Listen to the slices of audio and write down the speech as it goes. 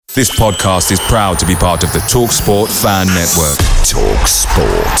This podcast is proud to be part of the TalkSport Fan Network.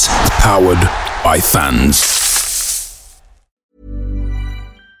 TalkSport. Powered by fans.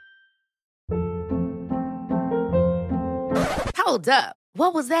 Hold up.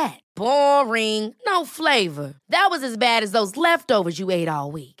 What was that? Boring. No flavor. That was as bad as those leftovers you ate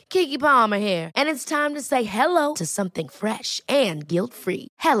all week. Keke Palmer here. And it's time to say hello to something fresh and guilt-free.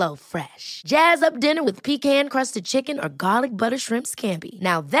 Hello Fresh. Jazz up dinner with pecan-crusted chicken or garlic butter shrimp scampi.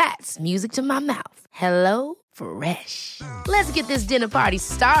 Now that's music to my mouth. Hello Fresh. Let's get this dinner party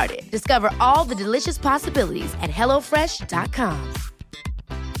started. Discover all the delicious possibilities at hellofresh.com.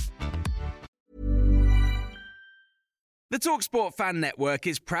 The TalkSport Fan Network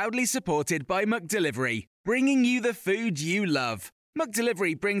is proudly supported by McDelivery, bringing you the food you love.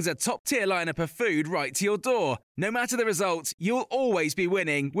 McDelivery brings a top-tier lineup of food right to your door. No matter the result, you'll always be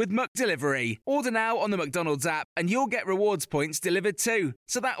winning with McDelivery. Order now on the McDonald's app and you'll get rewards points delivered too.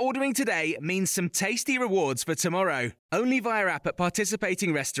 So that ordering today means some tasty rewards for tomorrow. Only via app at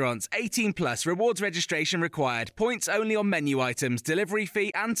participating restaurants. 18 plus. Rewards registration required. Points only on menu items. Delivery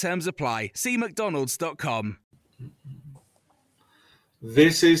fee and terms apply. See mcdonalds.com.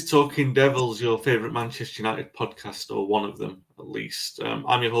 This is Talking Devils, your favourite Manchester United podcast, or one of them at least.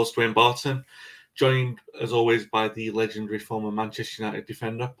 I'm your host, Wayne Barton, joined as always by the legendary former Manchester United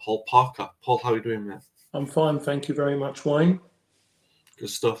defender, Paul Parker. Paul, how are you doing, mate? I'm fine, thank you very much, Wayne. Good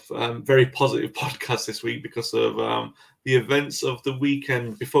stuff. Very positive podcast this week because of the events of the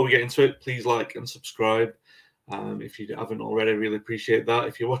weekend. Before we get into it, please like and subscribe. If you haven't already, really appreciate that.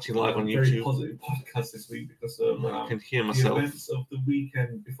 If you're watching live on YouTube, very positive podcast this week because I can hear myself. The events of the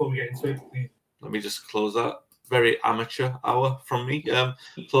weekend. Before we get into it, please. Let me just close that. Very amateur hour from me.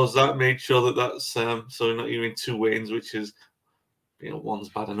 Close that. Made sure that that's so we're not hearing two Waynes, which is one's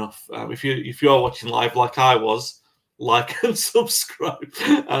bad enough. If you are watching live like I was, like and subscribe,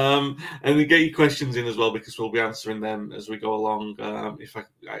 and then get your questions in as well because we'll be answering them as we go along. I'm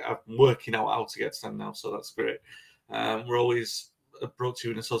working out how to get to them now, so that's great. We're always brought to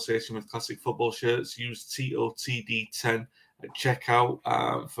you in association with Classic Football Shirts. Use TOTD10 at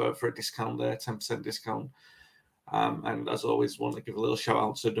checkout for a discount there, 10% discount. And as always, want to give a little shout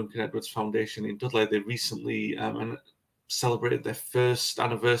out to Duncan Edwards Foundation in Dudley. They recently celebrated their first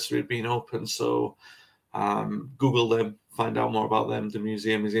anniversary of being open, so Google them, find out more about them. The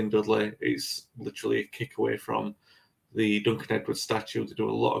museum is in Dudley. It's literally a kick away from the Duncan Edwards statue. They do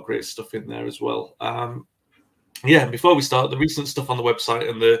a lot of great stuff in there as well. Before we start, the recent stuff on the website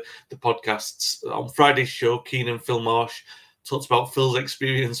and the podcasts. On Friday's show, Keane and Phil Marsh talked about Phil's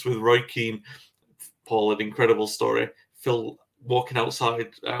experience with Roy Keane. Paul, an incredible story. Phil walking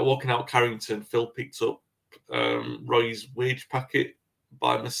out Carrington, Phil picked up Roy's wage packet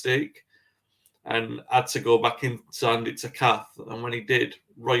by mistake and had to go back in to hand it to Kath. And when he did,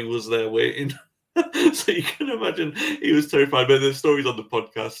 Roy was there waiting. So you can imagine he was terrified. But the story's on the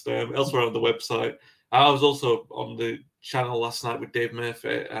podcast, elsewhere on the website. I was also on the channel last night with Dave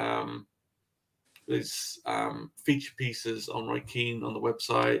Murphy. There's feature pieces on Roy Keane on the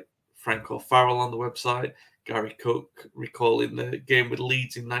website, Frank O'Farrell on the website, Gary Cook recalling the game with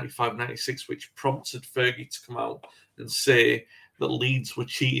Leeds in 95-96, which prompted Fergie to come out and say that Leeds were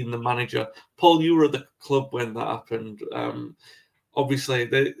cheating the manager. Paul, you were at the club when that happened. Obviously,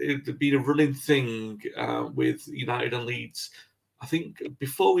 there'd been a running thing with United and Leeds. I think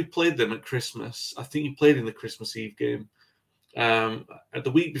before we played them at Christmas, I think you played in the Christmas Eve game.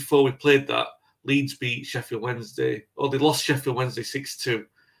 The week before we played that, Leeds beat Sheffield Wednesday. They lost Sheffield Wednesday 6-2.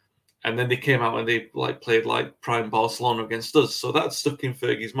 And then they came out and they played like prime Barcelona against us. So that stuck in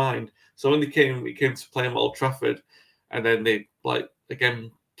Fergie's mind. So when we came to play them at Old Trafford, and then they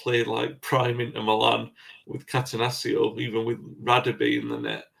again played like prime Inter Milan with Catanaccio, even with Radaby in the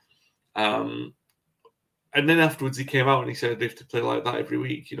net. And then afterwards he came out and he said they have to play like that every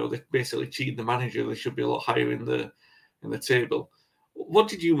week. They basically cheated the manager. They should be a lot higher in the table. What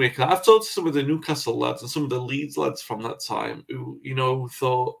did you make of that? I've talked to some of the Newcastle lads and some of the Leeds lads from that time who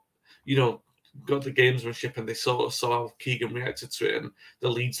thought, got the gamesmanship and they saw how Keegan reacted to it, and the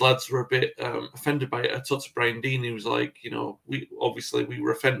Leeds lads were a bit offended by it. I talked to Brian Dean, who was like, we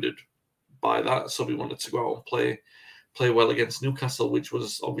were offended by that, so we wanted to go out and play well against Newcastle, which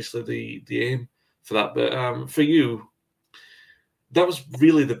was obviously the aim for that. But for you, that was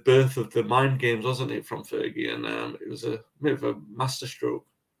really the birth of the mind games, wasn't it, from Fergie? And it was a bit of a masterstroke.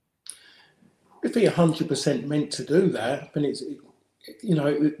 If he 100% meant to do that, then it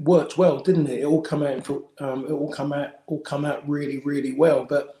worked well, didn't it? It all come out really, really well.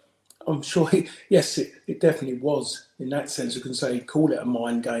 But I'm sure, it definitely was. In that sense, you can say call it a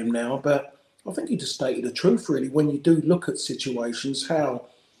mind game now. But I think he just stated the truth, really. When you do look at situations, how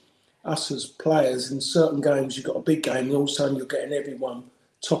us as players, in certain games, you've got a big game, and all of a sudden you're getting everyone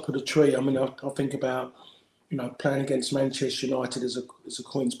top of the tree. I mean, I think about, playing against Manchester United as a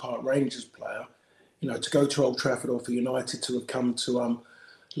Queen's Park Rangers player, to go to Old Trafford, or for United to have come to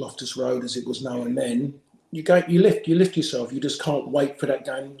Loftus Road as it was known then. You lift yourself. You just can't wait for that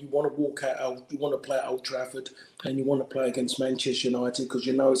game. You want to walk out. You want to play at Old Trafford, and you want to play against Manchester United because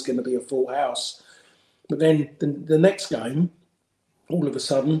you know it's going to be a full house. But then the next game, all of a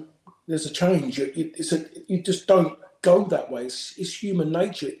sudden, there's a change. You just don't go that way. It's human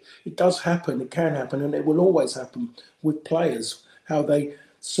nature. It does happen. It can happen, and it will always happen with players. How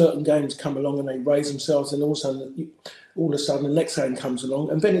certain games come along and they raise themselves, and all of a sudden the next game comes along,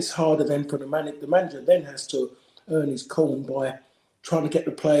 and then it's harder then for the manager. The manager then has to earn his corn by trying to get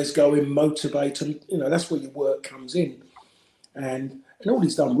the players going, motivate them. That's where your work comes in. And all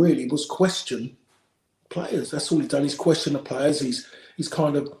he's done really was question players. That's all he's done. He's questioned the players. He's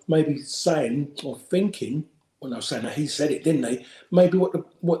kind of maybe saying or thinking. Well, no, saying that he said it, didn't he? Maybe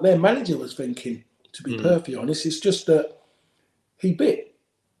what their manager was thinking. To be perfectly honest, it's just that he bit.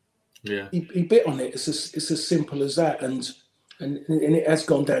 Yeah, he bit on it. It's as simple as that, and it has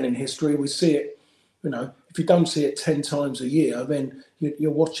gone down in history. We see it. If you don't see it 10 times a year, then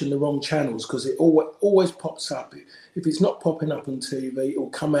you're watching the wrong channels, because it always pops up. If it's not popping up on TV, it'll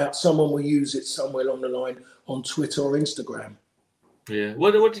come out. Someone will use it somewhere along the line on Twitter or Instagram. Yeah.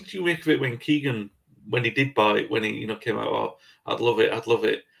 What did you make of it when Keegan, when he did buy it, when he came out? Oh, I'd love it.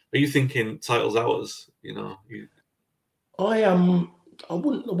 Are you thinking title's ours? I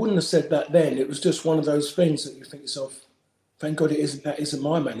wouldn't have said that then. It was just one of those things that you think to yourself, thank God that isn't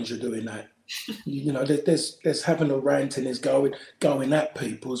my manager doing that. There's having a rant and is going at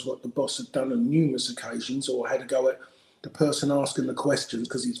people, is what the boss had done on numerous occasions, or had to go at the person asking the questions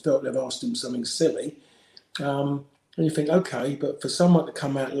because he felt they've asked him something silly. And you think, okay, but for someone to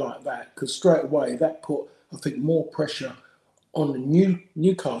come out like that, because straight away that put, I think, more pressure on the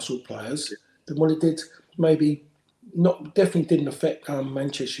Newcastle players than what it did. Maybe definitely didn't affect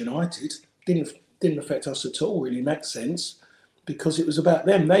Manchester United. Didn't affect us at all, really, in that sense. Because it was about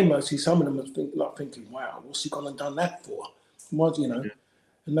them. They mostly, some of them were thinking, wow, what's he gone and done that for?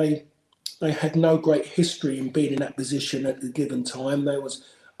 And they had no great history in being in that position at the given time. They was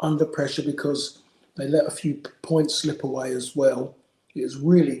under pressure because they let a few points slip away as well. It was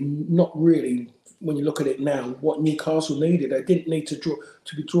really not really, when you look at it now, what Newcastle needed. They didn't need to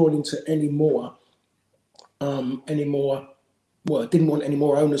be drawn into any more. Well, didn't want any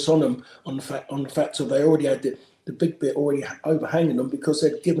more onus on them on the fact that they already had the big bit already overhanging them, because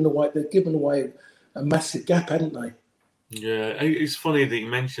they'd given away a massive gap, hadn't they? Yeah, it's funny that you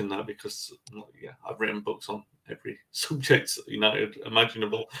mentioned that, because I've written books on every subject United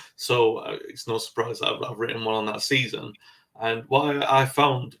imaginable, so it's no surprise that I've written one on that season. And what I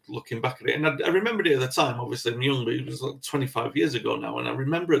found looking back at it, and I remembered it at the time, obviously I'm young, but it was like 25 years ago now, and I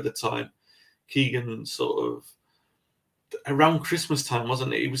remember at the time Keegan sort of around Christmas time,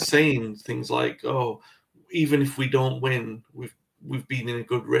 wasn't it? He was saying things like, "Oh, even if we don't win, we've been in a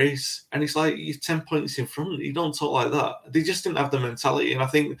good race." And it's like, you're 10 points in front. You don't talk like that. They just didn't have the mentality. And I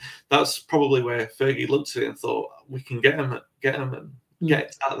think that's probably where Fergie looked at it and thought, we can get them and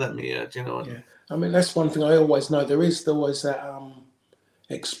get at them here. Do you know? Yeah. I mean, that's one thing I always know. There is always that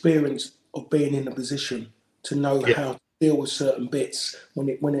experience of being in a position to know how to deal with certain bits when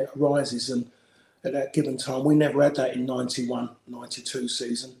it arises. And at that given time, we never had that in 91, 92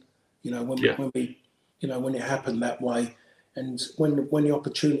 season. When it happened that way, and when the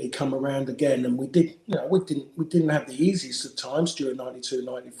opportunity come around again, and we didn't have the easiest of times during 92,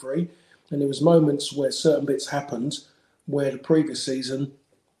 93, and there was moments where certain bits happened where the previous season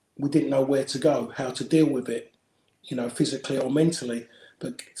we didn't know where to go, how to deal with it, physically or mentally.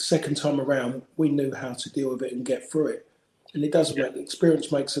 But second time around, we knew how to deal with it and get through it, and it does make experience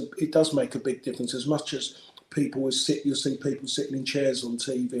does make a big difference. As much as you'll see people sitting in chairs on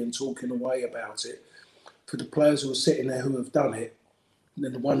TV and talking away about it. For the players who are sitting there who have done it, and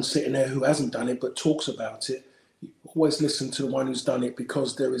then the one sitting there who hasn't done it but talks about it, you always listen to the one who's done it,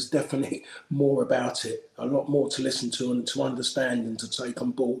 because there is definitely more about it, a lot more to listen to and to understand and to take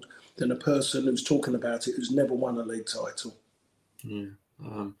on board than a person who's talking about it who's never won a league title.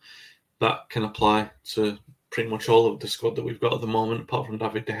 That can apply to pretty much all of the squad that we've got at the moment, apart from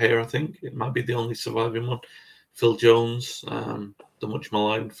David De Gea. I think it might be the only surviving one. Phil Jones, the much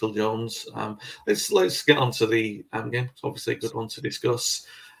maligned Phil Jones. Let's get on to the game. It's obviously a good one to discuss.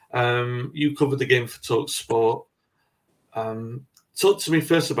 You covered the game for Talk Sport. Talk to me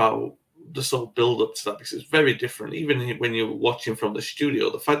first about the sort of build up to that, because it's very different. Even when you're watching from the studio,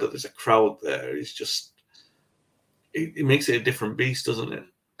 the fact that there's a crowd there is just it makes it a different beast, doesn't it?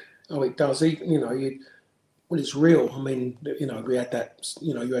 Oh, it does. Well, it's real. I mean, we had that.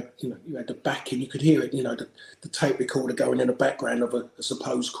 You had the backing. You could hear it. The tape recorder going in the background of a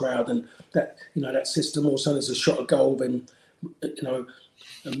supposed crowd, and that system. All of a sudden, there's a shot of goal, then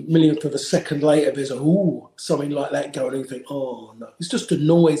a millionth of a second later, there's something like that going, and you think, oh no, it's just a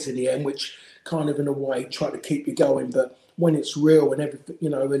noise in the end, which kind of in a way try to keep you going. But when it's real and everything,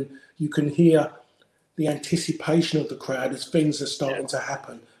 and you can hear the anticipation of the crowd as things are starting to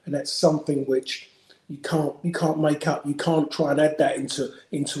happen, and that's something which you can't make up. You can't try and add that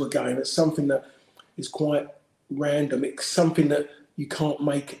into a game. It's something that is quite random. It's something that you can't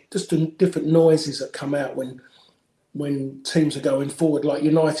make. Just the different noises that come out when teams are going forward, like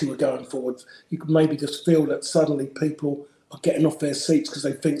United were going forward. You could maybe just feel that suddenly people are getting off their seats because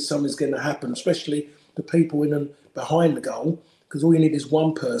they think something's going to happen, especially the people in and behind the goal, because all you need is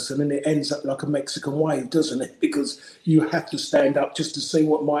one person and it ends up like a Mexican wave, doesn't it? Because you have to stand up just to see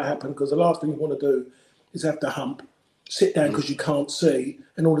what might happen, because the last thing you want to do is have to hump, sit down because you can't see,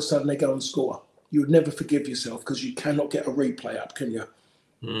 and all of a sudden they go and score. You would never forgive yourself because you cannot get a replay up, can you?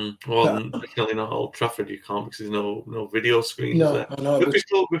 Well, definitely not Old Trafford. You can't, because there's no video screens there. I know, but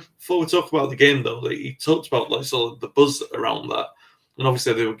before we talk about the game, though, he talked about the buzz around that, and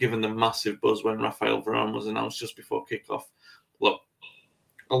obviously they were given the massive buzz when Rafael Varane was announced just before kickoff. Look,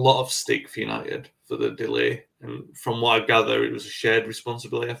 a lot of stick for United for the delay, and from what I gather, it was a shared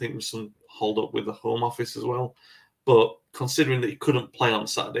responsibility. I think there was some hold up with the Home Office as well. But considering that he couldn't play on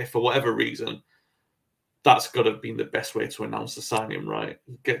Saturday for whatever reason, that's got to have been the best way to announce the signing, right?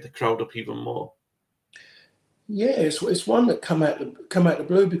 Get the crowd up even more. Yeah, it's one that come out the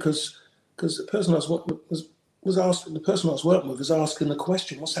blue because the person I was working with was asking the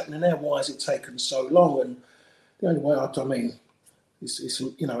question, what's happening there? Why has it taken so long? And the only way it's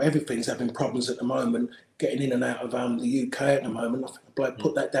everything's having problems at the moment, getting in and out of the UK at the moment. I think the bloke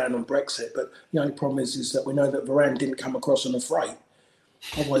put that down on Brexit, but the only problem is that we know that Varane didn't come across on a freight.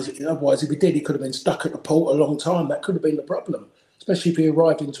 Otherwise, if he did, he could have been stuck at the port a long time. That could have been the problem, especially if he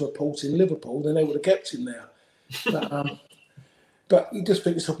arrived into a port in Liverpool. Then they would have kept him there. But you just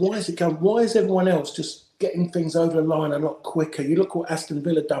think to yourself, why is it going? Why is everyone else just getting things over the line a lot quicker? You look what Aston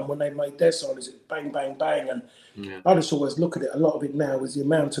Villa done when they made their signings. It's bang, bang, bang. And I just always look at it. A lot of it now is the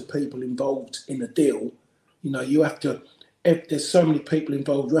amount of people involved in a deal. You have to. There's so many people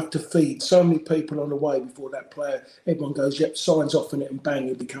involved. You have to feed so many people on the way before that player. Everyone goes, yep, signs off on it, and bang,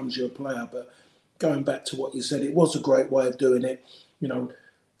 he becomes your player. But going back to what you said, it was a great way of doing it.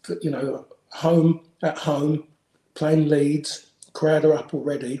 At home, playing Leeds, crowd are up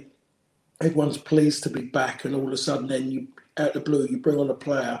already. Everyone's pleased to be back, and all of a sudden, then out the blue, you bring on a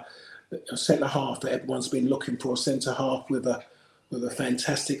player, a centre half that everyone's been looking for, a centre half with a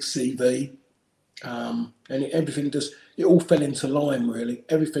fantastic CV. And everything it all fell into line, really.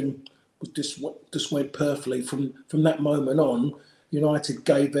 Everything was just went perfectly from that moment on. United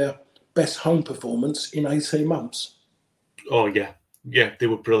gave their best home performance in 18 months. Oh yeah, they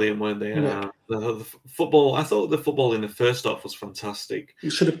were brilliant, weren't they? Yeah. The football. I thought the football in the first half was fantastic.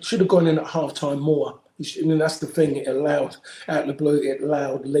 It should have gone in at half time more. That's the thing. It allowed out the blue. It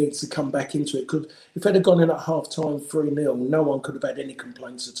allowed Leeds to come back into it. If they'd have gone in at half time 3-0, no one could have had any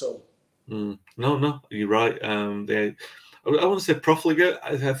complaints at all. No, you're right. I want to say profligate.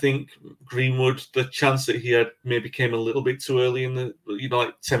 I think Greenwood, the chance that he had maybe came a little bit too early in the,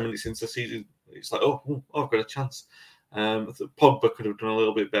 like 10 minutes into the season. It's like, I've got a chance. I thought Pogba could have done a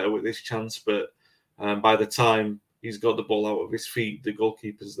little bit better with this chance, but by the time he's got the ball out of his feet, the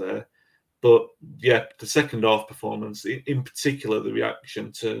goalkeeper's there. But yeah, the second half performance, in particular, the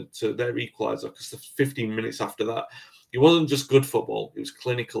reaction to their equaliser, because the 15 minutes after that, it wasn't just good football, it was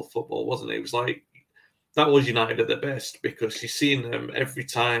clinical football, wasn't it? It was like, that was United at their best, because you're seeing them every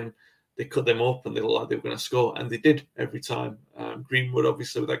time they cut them open, they looked like they were going to score, and they did every time. Greenwood,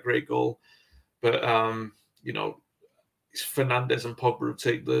 obviously, with that great goal. But, it's Fernandes and Pogba who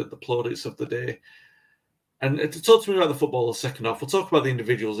take the plaudits of the day. And to talk to me about the football the second half, we'll talk about the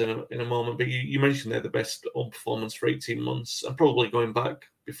individuals in a moment, but you mentioned they're the best on performance for 18 months, and probably going back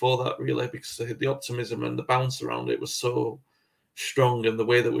before that, really, because the optimism and the bounce around it was so strong, and the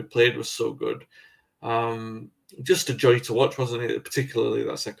way that we played was so good. Just a joy to watch, wasn't it? Particularly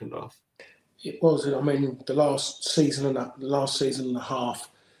that second half. It was. I mean, the last season and a half,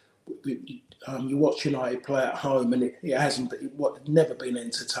 you watch United play at home, and it never been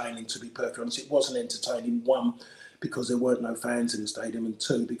entertaining, to be perfectly honest. It wasn't entertaining, one, because there weren't no fans in the stadium, and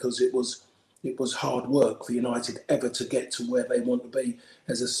two, because it was hard work for United ever to get to where they want to be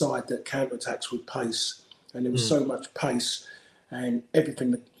as a side that counterattacks with pace. And there was so much pace and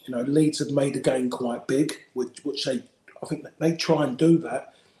everything that, Leeds had made the game quite big, which I think they try and do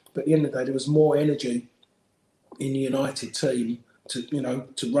that. But at the end of the day, there was more energy in the United team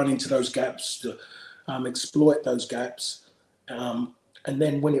to run into those gaps, to exploit those gaps, and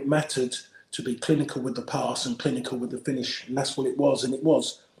then when it mattered, to be clinical with the pass and clinical with the finish, and that's what it was. And it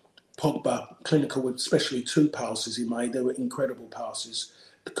was Pogba clinical with especially 2 passes he made. They were incredible passes.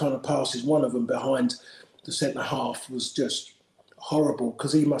 The kind of passes, one of them behind the centre half, was just horrible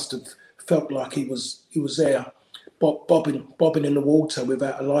because he must have felt like he was there, bobbing in the water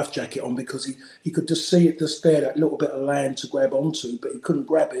without a life jacket on, because he could just see it just there, that little bit of land to grab onto, but he couldn't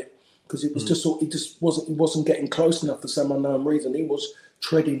grab it because it was he wasn't getting close enough for some unknown reason. He was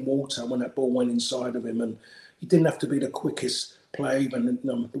treading water when that ball went inside of him, and he didn't have to be the quickest player. Even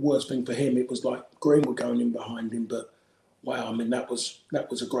the worst thing for him, it was like Greenwood going in behind him. But wow, I mean that was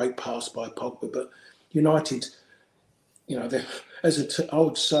a great pass by Pogba. But United, I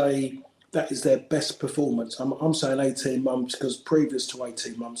would say that is their best performance. I'm saying 18 months because previous to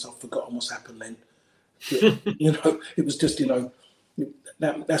 18 months, I've forgotten what's happened then. It was just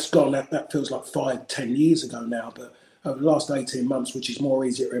that's gone. That feels like 5-10 years ago now. But over the last 18 months, which is more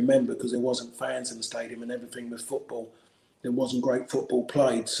easy to remember because there wasn't fans in the stadium and everything with football, there wasn't great football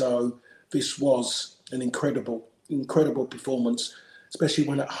played. So this was an incredible performance, especially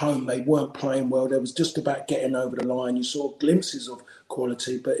when at home they weren't playing well. They was just about getting over the line. You saw glimpses of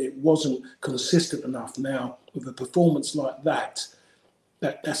quality, but it wasn't consistent enough. Now, with a performance like that's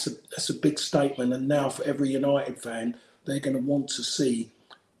a big statement. And now for every United fan, they're going to want to see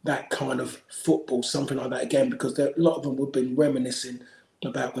that kind of football, something like that again, because a lot of them would have been reminiscing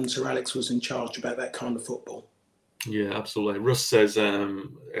about when Sir Alex was in charge, about that kind of football. Yeah, absolutely. Russ says,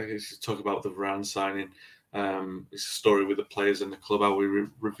 he's talk about the Varane signing. It's a story with the players and the club, how we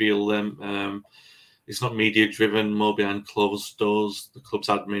reveal them. It's not media driven, more behind closed doors. The club's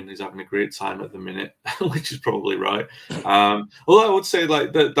admin is having a great time at the minute, which is probably right. Although I would say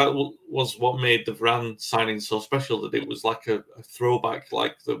that was what made the Varane signing so special, that it was like a throwback,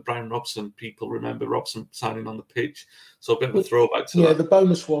 like the Brian Robson. People remember Robson signing on the pitch, so a bit of a throwback to that. Yeah, the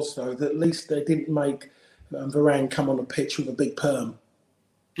bonus was though that at least they didn't make Varane come on the pitch with a big perm.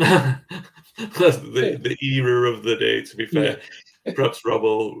 That's the era of the day, to be fair. Yeah. Perhaps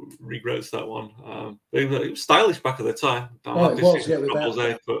Robbo regrets that one. It was stylish back at the time. It was, yeah, without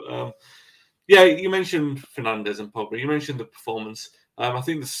that. But you mentioned Fernandes and Pogba. You mentioned the performance. I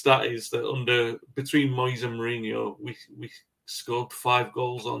think the stat is that between Moyes and Mourinho, we scored 5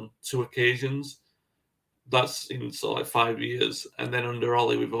 goals on 2 occasions. That's in sort of 5 years. And then under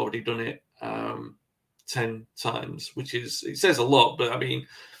Ollie, we've already done it 10 times, it says a lot, but I mean,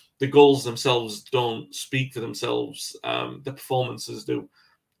 the goals themselves don't speak for themselves. The performances do.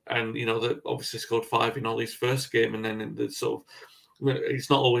 And, they obviously scored 5 in Ollie's first game, and then in the sort of, it's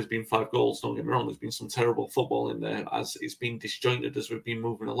not always been 5 goals, don't get me wrong, there's been some terrible football in there as it's been disjointed as we've been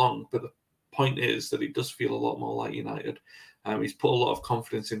moving along. But the point is that it does feel a lot more like United. He's put a lot of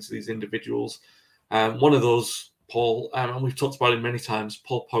confidence into these individuals. One of those, Paul, and we've talked about him many times,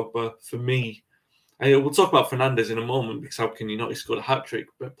 Paul Pogba, for me, we'll talk about Fernandes in a moment, because how can you not? He scored a hat-trick,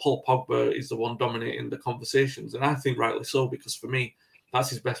 but Paul Pogba is the one dominating the conversations, and I think rightly so, because for me, that's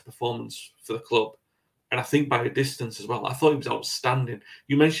his best performance for the club, and I think by a distance as well. I thought he was outstanding.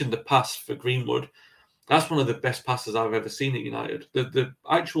 You mentioned the pass for Greenwood. That's one of the best passes I've ever seen at United. The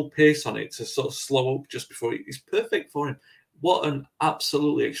actual pace on it to sort of slow up just before it's perfect for him. What an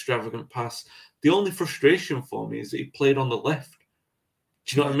absolutely extravagant pass. The only frustration for me is that he played on the left.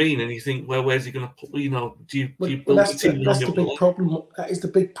 Do you know what I mean? And you think, well, where's he going to put? Do you build that's the team? That's the big problem. That is the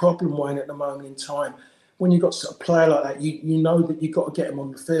big problem, Wayne, at the moment in time. When you've got a player like that, you know that you've got to get him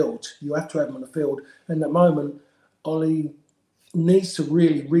on the field. You have to have him on the field. And at the moment, Ollie needs to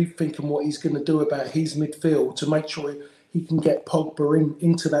really rethink on what he's going to do about his midfield to make sure he can get Pogba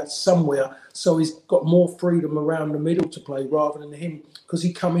into that somewhere, so he's got more freedom around the middle to play rather than him, because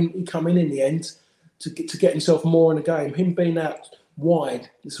he come in the end to get himself more in the game. Him being out wide,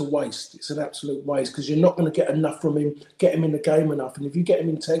 it's a waste. It's an absolute waste, because you're not going to get enough from him, get him in the game enough. And if you get him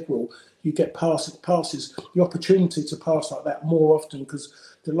integral, you get passes, the opportunity to pass like that more often, because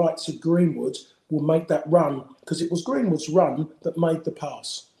the likes of Greenwood will make that run, because it was Greenwood's run that made the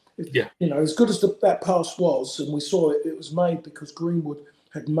pass. As good as that pass was, and we saw it was made because Greenwood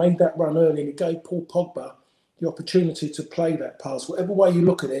had made that run early, and it gave Paul Pogba the opportunity to play that pass. Whatever way you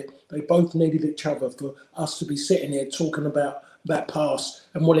look at it, they both needed each other for us to be sitting here talking about that pass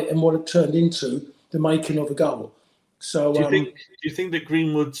and what it turned into, the making of a goal. So, do you think that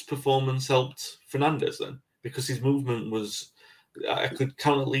Greenwood's performance helped Fernandes then? Because his movement was, I could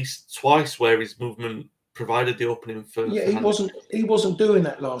count at least twice where his movement provided the opening for. Yeah, Fernandes. he wasn't doing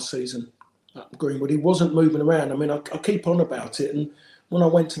that last season. Greenwood, he wasn't moving around. I mean, I keep on about it, and when I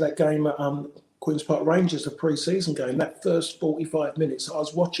went to that game at Queen's Park Rangers, the pre-season game, that first 45 minutes, I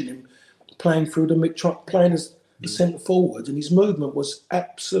was watching him playing through the playing as a centre forward, and his movement was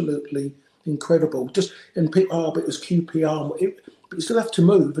absolutely incredible. And people, but it was QPR, but you still have to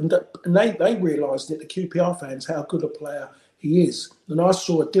move, and they realised it, the QPR fans, how good a player he is. And I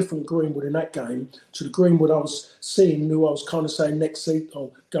saw a different Greenwood in that game to the Greenwood I was seeing, who I was kind of saying next seat, or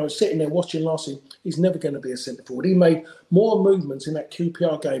going sitting there watching last season, he's never going to be a centre forward. He made more movements in that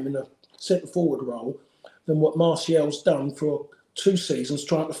QPR game in a centre forward role than what Martial's done for 2 seasons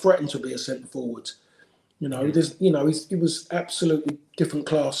trying to threaten to be a centre forward. He was absolutely different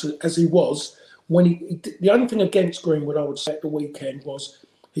class as he was when the only thing against Greenwood I would say at the weekend was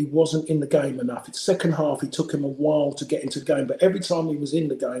he wasn't in the game enough. The second half, it took him a while to get into the game, but every time he was in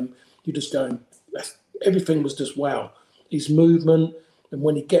the game, you just going, everything was just wow. His movement, and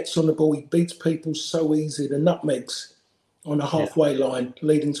when he gets on the ball, he beats people so easy. The nutmegs on the halfway line,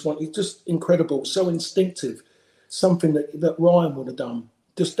 leading to one, it's just incredible, so instinctive. Something that Ryan would have done.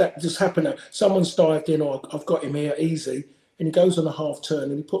 That just happened. Someone's dived in, I've got him here easy, and he goes on a half turn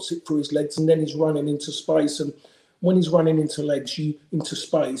and he puts it through his legs, and then he's running into space. And when he's running into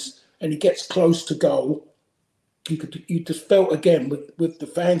space, and he gets close to goal, you just felt again with the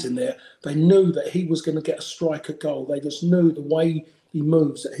fans in there, they knew that he was going to get a strike at goal. They just knew the way he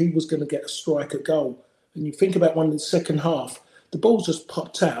moves that he was going to get a strike at goal. And you think about one in the second half, the ball's just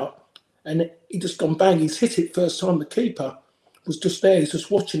popped out, and he just gone bang. He's hit it first time. The keeper was just there. He's just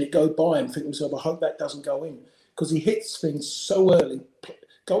watching it go by and thinking to himself, I hope that doesn't go in, because he hits things so early.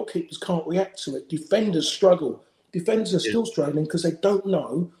 Goalkeepers can't react to it. Defenders struggle. Defenders are still struggling because they don't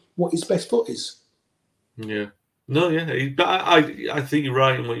know what his best foot is. Yeah. No, yeah. But I think you're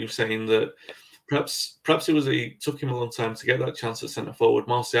right in what you're saying, that perhaps it took him a long time to get that chance at centre forward.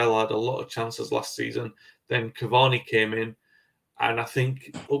 Martial had a lot of chances last season. Then Cavani came in, and I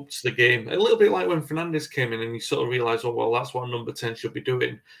think up to the game, a little bit like when Fernandes came in and you sort of realise, oh, well, that's what number 10 should be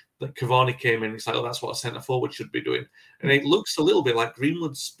doing. That Cavani came in, it's like, oh, that's what a centre forward should be doing. And it looks a little bit like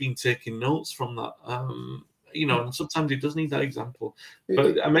Greenwood's been taking notes from that. And sometimes he does need that example.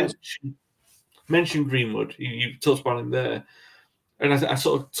 But I mentioned Greenwood. You talked about him there. And I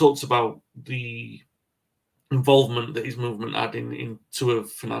sort of talked about the involvement that his movement had in 2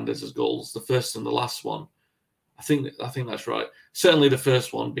 of Fernandez's goals, the first and the last one. I think that's right. Certainly the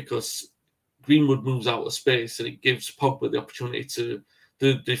first one, because Greenwood moves out of space and it gives Pogba the opportunity to...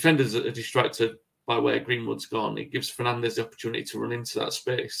 The defenders are distracted by where Greenwood's gone. It gives Fernandes the opportunity to run into that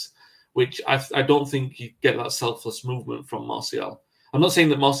space, which I don't think you get that selfless movement from Martial. I'm not saying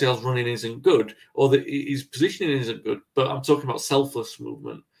that Martial's running isn't good or that his positioning isn't good, but I'm talking about selfless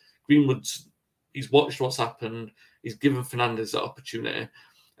movement. He's watched what's happened. He's given Fernandes that opportunity.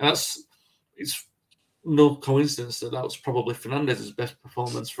 And it's no coincidence that was probably Fernandes' best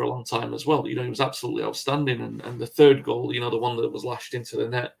performance for a long time as well. He was absolutely outstanding. And the third goal, the one that was lashed into the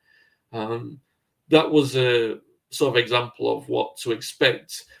net, that was a sort of example of what to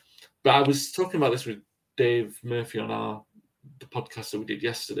expect. But I was talking about this with Dave Murphy on the podcast that we did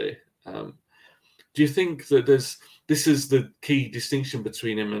yesterday. Do you think that this is the key distinction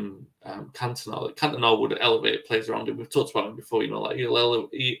between him and Cantona? That Cantona would elevate players around him. We've talked about him before.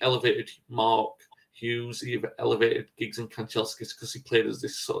 He elevated Mark Hughes, he elevated Giggs and Kanchelskis because he played as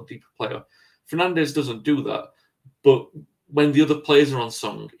this sort of deeper player. Fernandes doesn't do that, but when the other players are on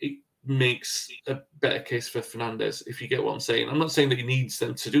song, it makes a better case for Fernandes, if you get what I'm saying. I'm not saying that he needs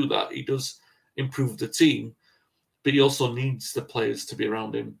them to do that. He does improve the team, but he also needs the players to be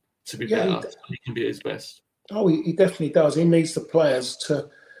around him to be better. He can be at his best. Oh, he definitely does. He needs the players to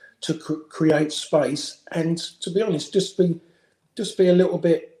create space and, to be honest, just be a little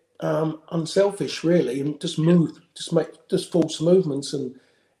bit unselfish, really, and just move, just force movements. And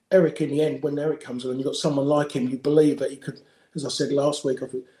Eric, in the end, when Eric comes on, you've got someone like him, you believe that he could, as I said last week,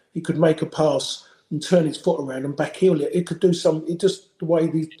 he could make a pass and turn his foot around and backheel it. He could do it just the way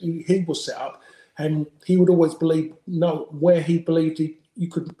he was set up, and he would always where he believed he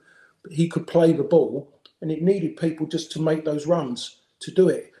could play the ball, and it needed people just to make those runs to do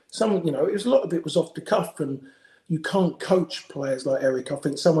it. It was a lot of it was off the cuff, and you can't coach players like Eric. I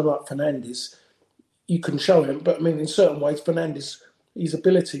think someone like Fernandes, you can show him, but I mean, in certain ways, Fernandes, his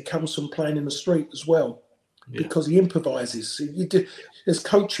ability comes from playing in the street as well, because he improvises. There's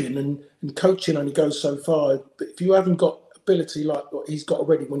coaching, and coaching only goes so far. But if you haven't got ability like what he's got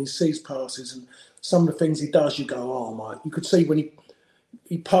already, when he sees passes and some of the things he does, you go, oh my! You could see when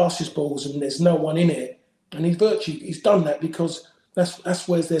he passes balls and there's no one in it, and he's done that because that's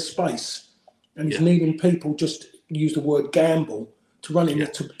where there's space, and he's needing people just use the word gamble to run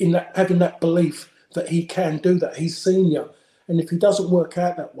having that belief that he can do that. He's senior, And if he doesn't work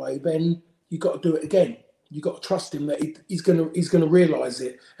out that way, then you got to do it again. You got to trust him that he's gonna realise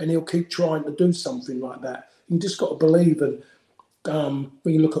it, and he'll keep trying to do something like that. You just got to believe. And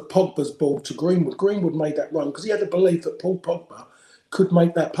when you look at Pogba's ball to Greenwood made that run because he had a belief that Paul Pogba could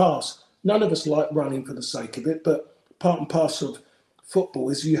make that pass. None of us like running for the sake of it, but part and parcel of football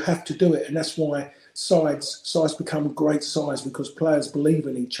is you have to do it, and that's why sides become great sides because players believe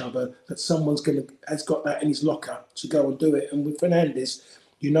in each other that someone's has got that in his locker to go and do it. And with Fernandes,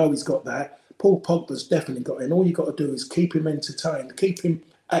 he's got that. Paul Pogba's definitely got it, and all you got to do is keep him entertained, keep him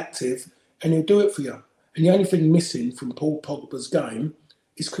active, and he'll do it for you. And the only thing missing from Paul Pogba's game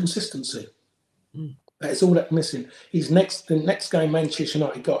is consistency. That is all that's missing. The next game Manchester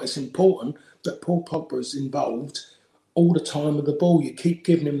United got, it's important that Paul Pogba is involved all the time with the ball. You keep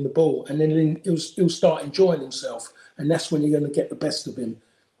giving him the ball, and then he'll start enjoying himself, and that's when you're going to get the best of him.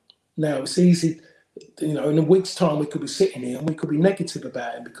 Now, it's easy, in a week's time we could be sitting here and we could be negative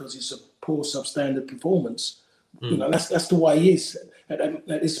about him because it's a poor substandard performance. That's the way he is. At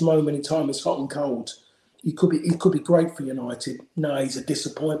this moment in time, it's hot and cold. He could be great for United. No, he's a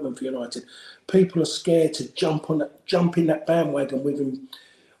disappointment for United. People are scared to jump in that bandwagon with him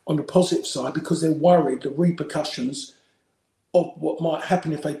on the positive side because they're worried the repercussions of what might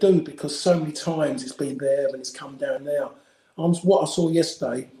happen if they do, because so many times it's been there and it's come down now. What I saw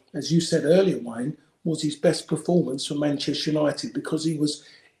yesterday, as you said earlier, Wayne, was his best performance for Manchester United because he was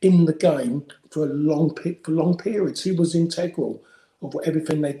in the game for long periods. He was integral of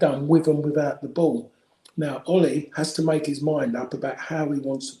everything they've done with and without the ball. Now, Ollie has to make his mind up about how he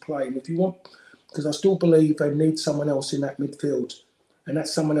wants to play. And because I still believe they need someone else in that midfield. And that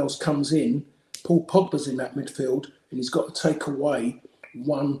someone else comes in, Paul Pogba's in that midfield, and he's got to take away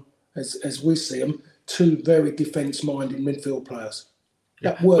one, as we see him, two very defence-minded midfield players.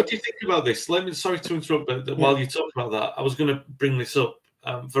 Yeah. What do you think about this? Sorry to interrupt, but while you talk about that, I was going to bring this up.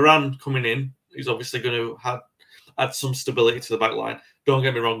 Varane coming in, he's obviously going to add some stability to the back line. Don't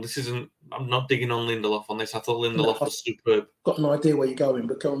get me wrong, I'm not digging on Lindelof on this. I thought Lindelof was superb. Got an idea where you're going,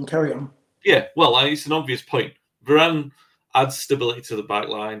 but go on, carry on. Yeah, well, it's an obvious point. Varane adds stability to the back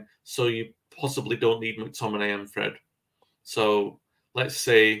line, so you possibly don't need McTominay and Fred. So let's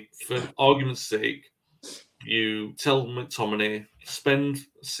say, for argument's sake, you tell McTominay, spend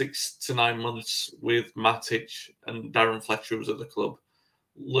 6 to 9 months with Matic and Darren Fletcher, who's at the club,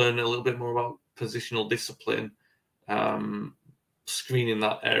 learn a little bit more about positional discipline, screening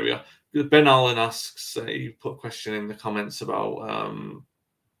that area. Ben Allen asks, you put a question in the comments about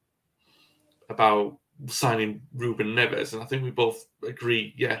signing Ruben Neves, and I think we both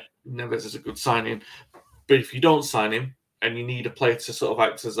agree, Neves is a good signing. But if you don't sign him and you need a player to sort of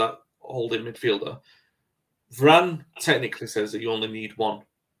act as that holding midfielder, Varane technically says that you only need one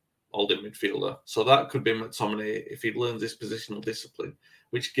holding midfielder. So that could be McTominay if he learns this positional discipline,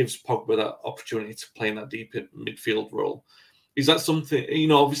 which gives Pogba that opportunity to play in that deep midfield role. Is that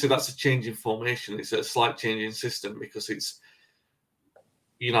something, obviously that's a change in formation. It's a slight change in system because it's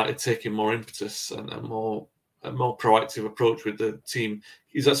United taking more impetus and a more proactive approach with the team.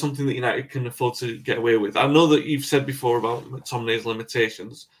 Is that something that United can afford to get away with? I know that you've said before about McTominay's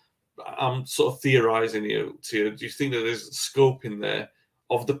limitations. I'm sort of theorising here to you. Do you think that there's scope in there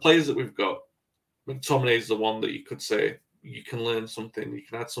of the players that we've got? McTominay is the one that you could say you can learn something, you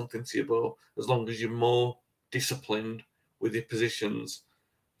can add something to your bow as long as you're more disciplined with your positions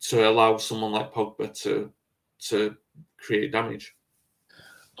to allow someone like Pogba to create damage.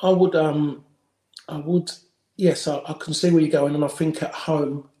 I would, yes, I can see where you're going, and I think at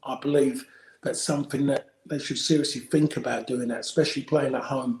home, I believe that's something that they should seriously think about doing that, especially playing at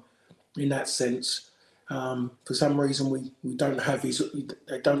home in that sense. For some reason, we don't have these. We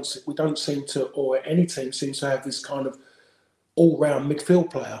don't seem to, or any team seems to have this kind of all-round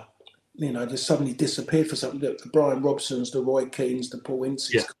midfield player. Just suddenly disappeared for something. The Brian Robsons, the Roy Keanes, the Paul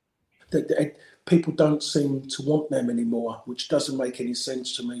Inces. Yeah. People don't seem to want them anymore, which doesn't make any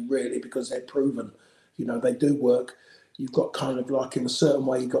sense to me, really, because they're proven. They do work. You've got kind of like, in a certain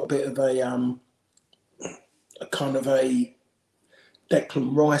way, you've got a bit of a kind of a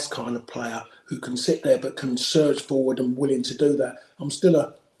Declan Rice kind of player who can sit there but can surge forward and willing to do that. I'm still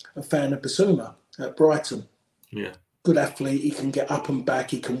a fan of Basuma at Brighton. Yeah. Good athlete. He can get up and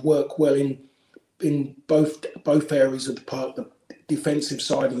back. He can work well in both areas of the park, the defensive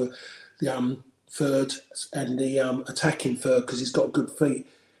side of the third and the attacking third, because he's got good feet.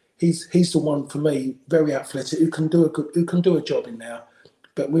 He's the one for me, very athletic, who can do a job in there.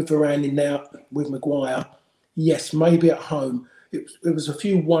 But with Varane in there, with Maguire, yes, maybe at home. It was a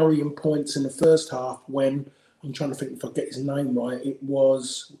few worrying points in the first half when, I'm trying to think if I get his name right, it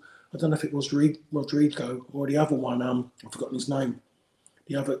was I don't know if it was Rodrigo or the other one. I've forgotten his name.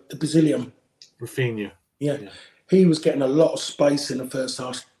 The Brazilian. Rafinha. Yeah. He was getting a lot of space in the first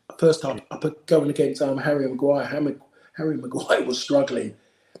half. Up going against Harry Maguire. Harry Maguire was struggling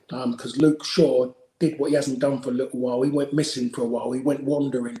because Luke Shaw did what he hasn't done for a little while. He went missing for a while. He went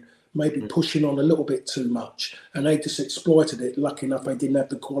wandering, maybe pushing on a little bit too much, and they just exploited it. Lucky enough, they didn't have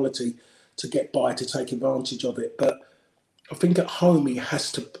the quality to get by to take advantage of it. But I think at home he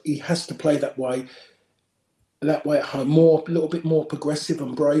has to play that way. That way at home, a little bit more progressive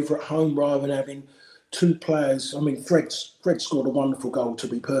and braver at home rather than having two players. I mean, Fred scored a wonderful goal, to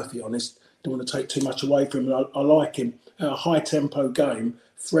be perfectly honest. Don't want to take too much away from him. I like him. At a high-tempo game,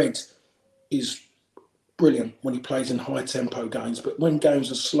 Fred is brilliant when he plays in high-tempo games. But when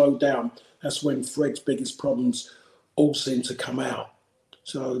games are slowed down, that's when Fred's biggest problems all seem to come out.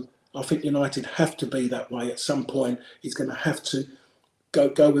 So I think United have to be that way. At some point, he's going to have to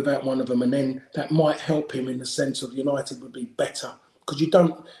go without one of them, and then that might help him in the sense of United would be better. Because you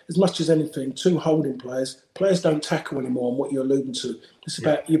don't, as much as anything, two holding players don't tackle anymore on what you're alluding to. It's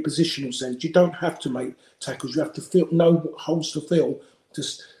about your positional sense. You don't have to make tackles. You have to know what holes to fill,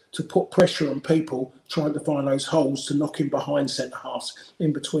 just to put pressure on people trying to find those holes to knock in behind centre-halves,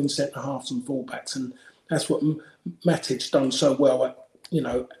 in between centre-halves and full-backs. And that's what Matic's done so well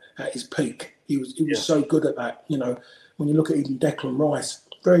at his peak. He was so good at that. When you look at even Declan Rice,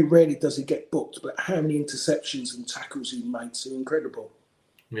 very rarely does he get booked, but how many interceptions and tackles he makes are incredible.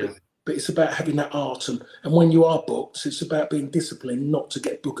 Yeah. But it's about having that art, and when you are booked, it's about being disciplined not to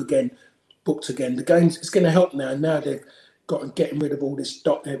get booked again. The game's, it's going to help now. Now they've got getting rid of all this.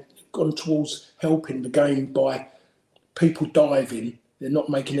 They've gone towards helping the game by people diving. They're not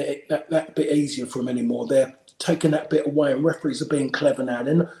making it that bit easier for them anymore. They're taking that bit away, and referees are being clever now.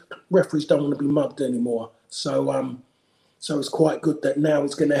 Referees don't want to be mugged anymore. So it's quite good that now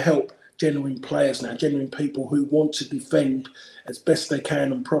it's going to help genuine players now, genuine people who want to defend as best they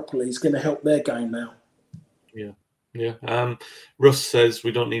can and properly. It's going to help their game now. Yeah. Russ says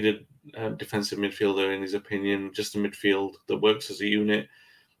we don't need a defensive midfielder, in his opinion, just a midfield that works as a unit.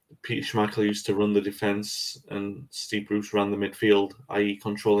 Peter Schmeichel used to run the defence and Steve Bruce ran the midfield, i.e.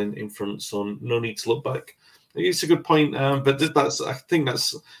 controlling in front, so no need to look back. It's a good point, but I think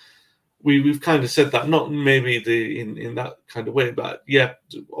that's... We've kind of said that, not maybe in that kind of way, but yeah,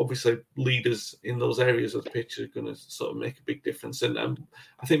 obviously leaders in those areas of the pitch are going to sort of make a big difference. And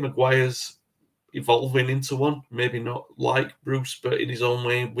I think Maguire's evolving into one, maybe not like Bruce, but in his own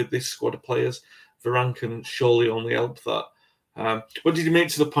way with this squad of players. Varane can surely only help that. What did you make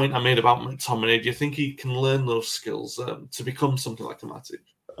to the point I made about McTominay? Do you think he can learn those skills to become something like a Matic?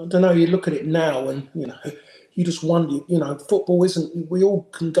 I don't know. You look at it now, and you just wonder. Football isn't. We all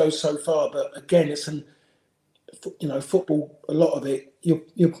can go so far, but again, it's football. A lot of it,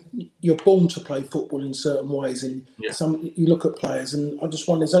 you're born to play football in certain ways, and you look at players, and I just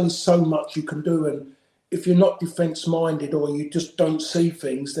wonder. There's only so much you can do, and if you're not defence minded or you just don't see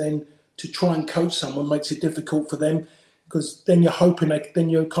things, then to try and coach someone makes it difficult for them, because then you're hoping then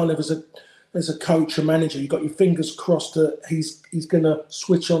you're kind of as a coach or manager, you've got your fingers crossed that he's going to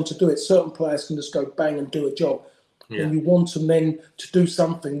switch on to do it. Certain players can just go bang and do a job. Yeah. And you want them then to do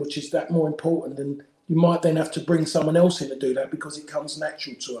something which is that more important. And you might then have to bring someone else in to do that because it comes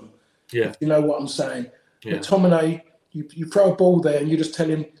natural to them. Yeah. If you know what I'm saying. Yeah. McTominay, you throw a ball there and you just tell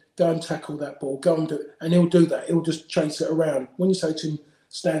him, go and tackle that ball, go and do it. And he'll do that. He'll just chase it around. When you say to him,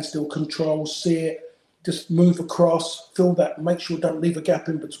 stand still, control, see it, just move across, fill that, make sure don't leave a gap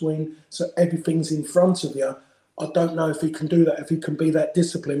in between so everything's in front of you. I don't know if he can do that, if he can be that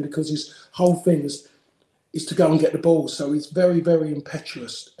disciplined, because his whole thing is to go and get the ball. So he's very, very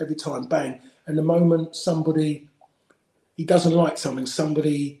impetuous every time, bang. And the moment he doesn't like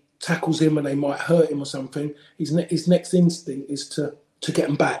somebody tackles him and they might hurt him or something, his next instinct is to get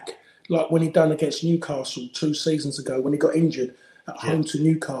him back. Like when he done against Newcastle 2 seasons ago when he got injured at home to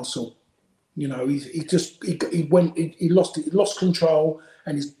Newcastle. He lost control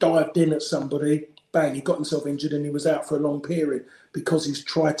and he's dived in at somebody, bang, he got himself injured and he was out for a long period because he's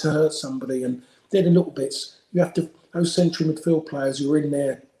tried to hurt somebody. And they're the little bits. You have to, those central midfield players who are in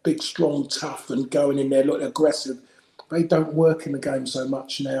there, big, strong, tough and going in there, look aggressive, they don't work in the game so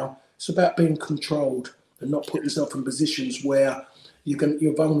much now. It's about being controlled and not putting yourself in positions where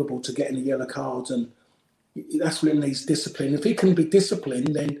you're vulnerable to getting a yellow card. And that's what it needs, discipline. If he can be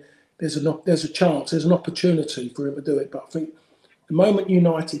disciplined, then there's a chance, there's an opportunity for him to do it. But I think the moment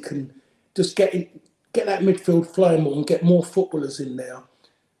United can just get that midfield flowing more and get more footballers in there,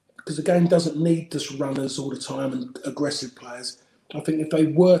 because the game doesn't need just runners all the time and aggressive players. I think if they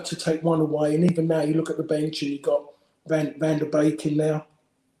were to take one away, and even now you look at the bench and you've got Van der Beek in there,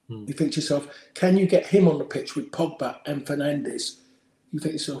 You think to yourself, can you get him on the pitch with Pogba and Fernandes? You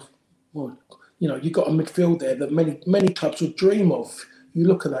think to yourself, well, you've got a midfield there that many clubs would dream of. You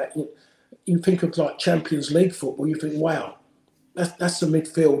look at that, you think of like Champions League football, you think, wow, that's a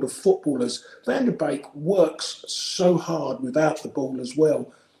midfield of footballers. Van der Beek works so hard without the ball as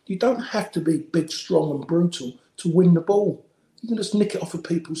well. You don't have to be big, strong and brutal to win the ball. You can just nick it off of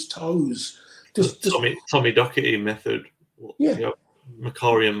people's toes. Just Tommy Docherty method. Yeah. You know,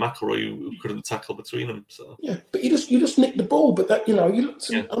 McCarry and McElroy who couldn't tackle between them. So yeah, but you just nick the ball. But that you look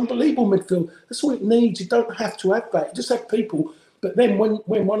some unbelievable midfield. That's all it needs. You don't have to have that. You just have people. But then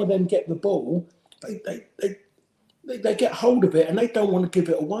when one of them get the ball, they get hold of it and they don't want to give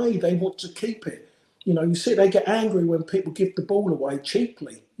it away. They want to keep it. You see they get angry when people give the ball away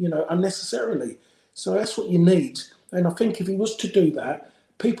cheaply, unnecessarily. So that's what you need. And I think if he was to do that,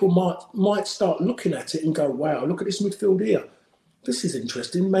 people might start looking at it and go, wow, look at this midfield here. This is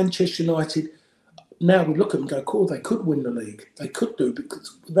interesting. Manchester United, now we look at them and go, cool, they could win the league. They could do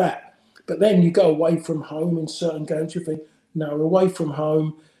because of that. But then you go away from home in certain games, you think, no, we're away from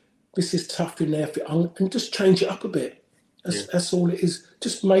home. This is tough in there. And just change it up a bit. That's all it is.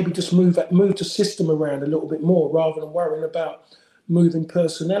 Just move the system around a little bit more rather than worrying about moving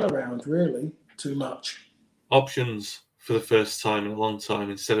personnel around really too much. Options for the first time in a long time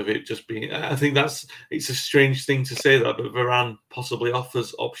instead of it just being. I think it's a strange thing to say that, but Varane possibly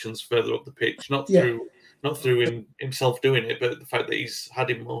offers options further up the pitch, not through himself doing it, but the fact that he's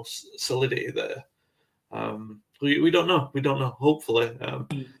had him more solidity there. We don't know. Hopefully,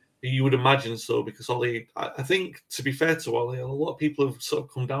 you would imagine so because Ollie. I think to be fair to Ollie, a lot of people have sort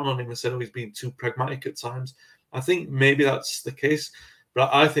of come down on him and said, "Oh, he's been too pragmatic at times." I think maybe that's the case, but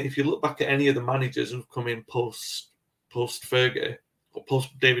I think if you look back at any of the managers who've come in post Fergie or post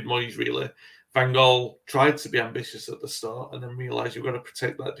David Moyes, really, Van Gaal tried to be ambitious at the start and then realised you've got to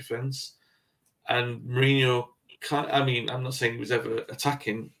protect that defence. And Mourinho, I'm not saying he was ever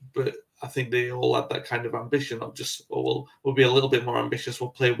attacking, but I think they all had that kind of ambition of just, we'll be a little bit more ambitious.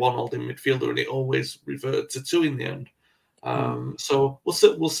 We'll play one holding midfielder, and it always reverted to two in the end. So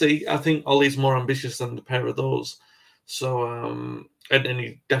we'll see. I think Ollie's more ambitious than the pair of those. So and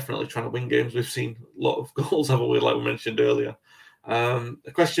he's definitely trying to win games. We've seen a lot of goals, haven't we? Like we mentioned earlier. A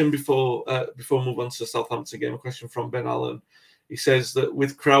question before we move on to the Southampton game. A question from Ben Allen. He says that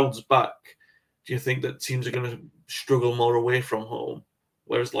with crowds back, do you think that teams are going to struggle more away from home?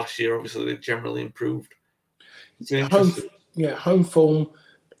 Whereas last year, obviously, they generally improved. Home form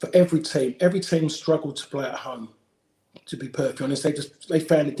for every team. Every team struggled to play at home. To be perfectly honest, they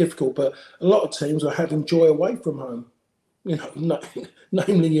found it difficult. But a lot of teams are having joy away from home.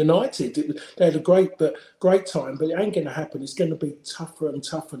 Namely United. They had a great time, but it ain't going to happen. It's going to be tougher and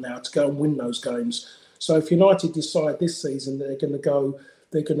tougher now to go and win those games. So if United decide this season that they're going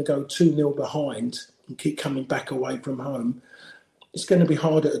to go 2-0 behind and keep coming back away from home, it's going to be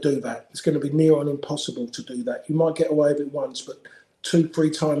harder to do that. It's going to be near on impossible to do that. You might get away with it once, but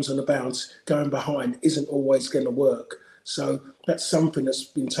 2-3 times on a bounce going behind isn't always going to work. So that's something that's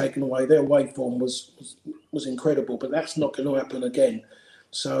been taken away. Their away form was incredible, but that's not going to happen again.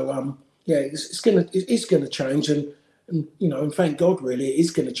 So it's going to change, and and thank God really it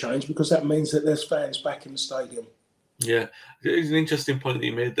is going to change because that means that there's fans back in the stadium. Yeah, it's an interesting point that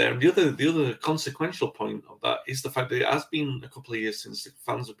you made there. And the other consequential point of that is the fact that it has been a couple of years since the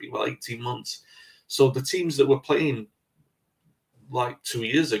fans have been, 18 months. So the teams that were playing like 2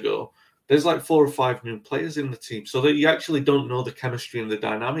 years ago, there's like 4 or 5 new players in the team. So that you actually don't know the chemistry and the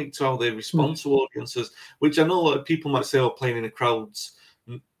dynamic to how they respond to audiences, which I know a lot of people might say, playing in a crowd's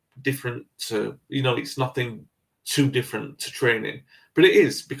different to, it's nothing too different to training. But it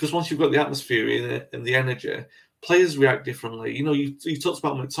is, because once you've got the atmosphere in it and the energy, players react differently. You talked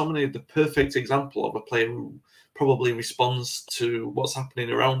about McTominay, the perfect example of a player who probably responds to what's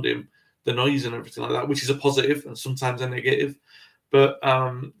happening around him, the noise and everything like that, which is a positive and sometimes a negative. But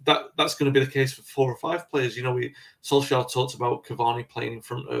that's going to be the case for 4 or 5 players. Solskjaer talked about Cavani playing in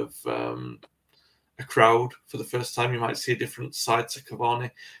front of a crowd for the first time. You might see a different side to Cavani.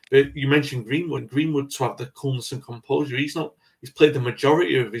 But you mentioned Greenwood. Greenwood, to have the coolness and composure, he's played the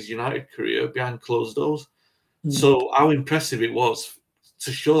majority of his United career behind closed doors. So how impressive it was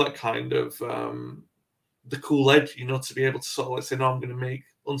to show that kind of the cool edge, to be able to sort of say, no, I'm going to make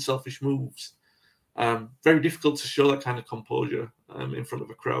unselfish moves. Very difficult to show that kind of composure in front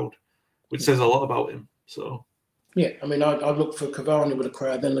of a crowd, which says a lot about him. So, yeah, I mean, I look for Cavani with a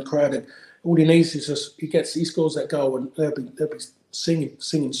crowd. Then the crowd, all he needs is just he scores that goal, and they'll be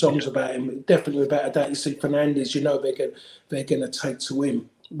singing songs about him. Definitely about that. You see Fernandes, they're going to take to him.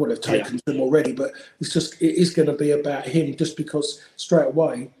 Would have taken to him already, but it is going to be about him just because straight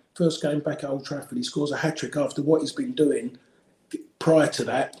away First game back at Old Trafford, he scores a hat-trick after what he's been doing prior to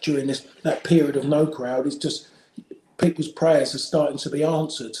that, during that period of no crowd. It's just people's prayers are starting to be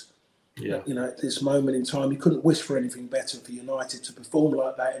answered. Yeah. At this moment in time, you couldn't wish for anything better for United to perform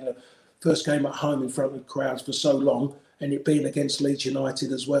like that in the first game at home in front of crowds for so long, and it being against Leeds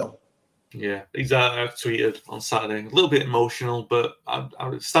United as well. Yeah, he's tweeted on Saturday, a little bit emotional, but I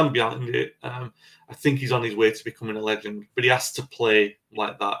would stand behind it. I think he's on his way to becoming a legend, but he has to play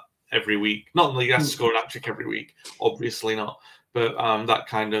like that every week. Not that he has to score an hat-trick every week, obviously not, but that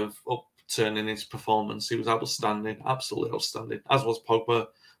kind of upturn in his performance, he was outstanding, absolutely outstanding, as was Pogba.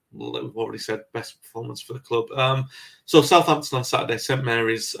 We've already said best performance for the club. So Southampton on Saturday, St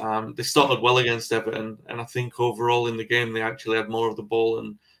Mary's, they started well against Everton, and I think overall in the game they actually had more of the ball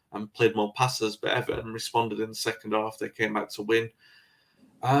and played more passes, but Everton responded in the second half. They came back to win.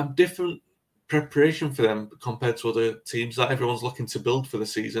 Different preparation for them compared to other teams that everyone's looking to build for the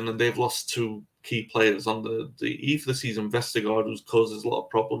season, and they've lost two key players on the eve of the season. Vestergaard, who's caused us a lot of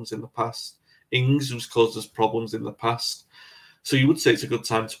problems in the past. Ings, who's caused us problems in the past. So you would say it's a good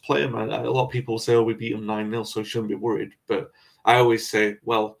time to play him. A lot of people say, we beat him 9-0, so we shouldn't be worried. But I always say,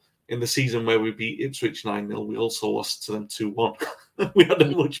 well, in the season where we beat Ipswich 9-0, we also lost to them 2-1. We had a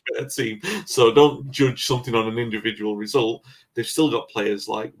much better team. So don't judge something on an individual result. They've still got players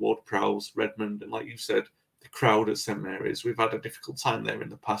like Ward-Prowse, Redmond, and like you said, the crowd at St Mary's. We've had a difficult time there in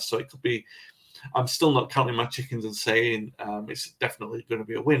the past. So it could be, I'm still not counting my chickens and saying it's definitely going to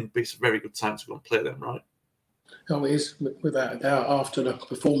be a win, but it's a very good time to go and play them, right? Oh, it is, without a doubt. After the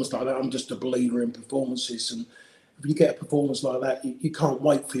performance like that, I'm just a believer in performances. And if you get a performance like that, you can't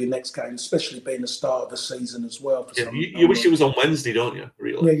wait for your next game, especially being the start of the season as well. You wish it was on Wednesday, don't you,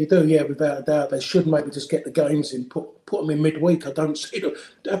 really? Yeah, you do, yeah, without a doubt. They should maybe just get the games in, put them in midweek. I don't see them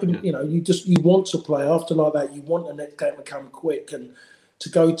having, you want to play after like that. You want the next game to come quick. And to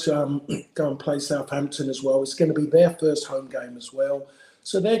go and play Southampton as well, it's going to be their first home game as well.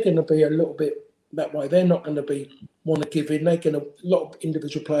 So they're going to be a little bit that way. They're not going to want to give in. A lot of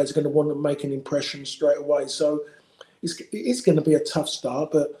individual players are going to want to make an impression straight away. So it's going to be a tough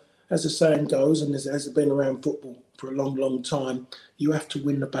start. But as the saying goes, and as been around football for a long, long time, you have to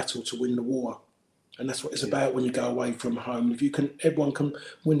win the battle to win the war. And that's what it's about when you go away from home. If everyone can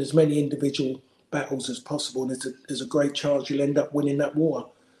win as many individual battles as possible, there's a great chance you'll end up winning that war.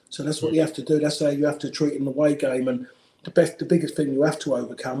 So that's what you have to do. That's how you have to treat an away game. And the biggest thing you have to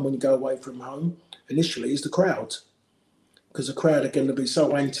overcome when you go away from home initially is the crowd, because the crowd are going to be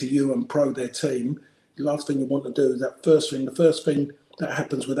so anti you and pro their team. The last thing you want to do is the first thing that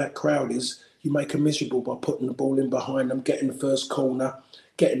happens with that crowd is you make them miserable by putting the ball in behind them, getting the first corner,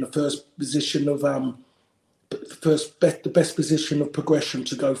 getting the first position of the best position of progression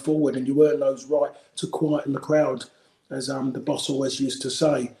to go forward, and you earn those right to quieten the crowd, as the boss always used to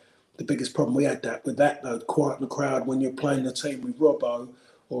say. The biggest problem we had with that though, quieten the crowd when you're playing the team with Robbo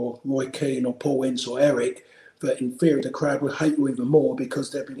or Roy Keane or Paul Ince or Eric, that in theory the crowd would hate you even more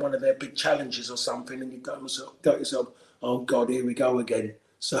because there'd be one of their big challenges or something, and you go to yourself, oh God, here we go again.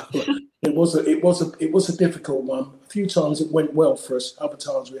 So it was a difficult one. A few times it went well for us. Other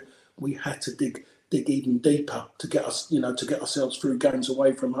times we had to dig even deeper to get us, to get ourselves through games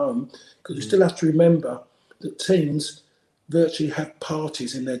away from home, because you still have to remember that teams virtually have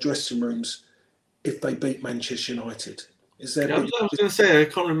parties in their dressing rooms if they beat Manchester United. I was going to say, I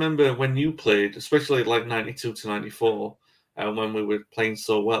can't remember when you played, especially like 92 to 94, when we were playing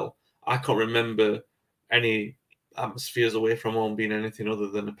so well. I can't remember any atmospheres away from home being anything other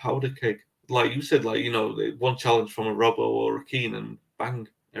than a powder keg. Like you said, one challenge from a Robbo or a Keane and bang,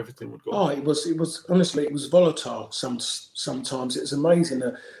 everything would go. Oh, it was honestly, it was volatile. Sometimes it's amazing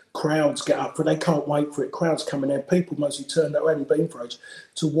that crowds get up, but they can't wait for it. Crowds coming in, people mostly turned out, hadn't been for it,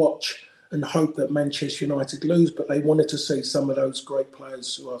 to watch and hope that Manchester United lose, but they wanted to see some of those great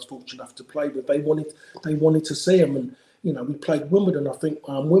players who I was fortunate enough to play with. They wanted to see them, and we played Wimbledon. I think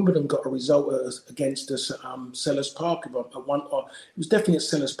Wimbledon got a result against us at Sellers Park. It was definitely at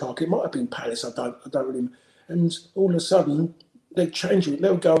Sellers Park. It might have been Palace. I don't really. And all of a sudden, they changed it.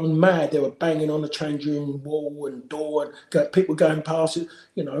 They were going mad. They were banging on the changing room wall and door, and people going past it.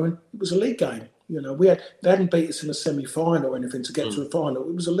 And it was a league game. They hadn't beat us in a semi-final or anything to get to a final.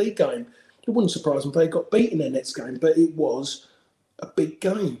 It was a league game. It wouldn't surprise me if they got beaten their next game, but it was a big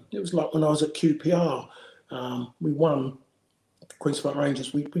game. It was like when I was at QPR. We won Queen's Park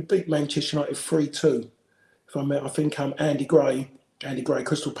Rangers. We beat Manchester United 3-2. I think Andy Gray,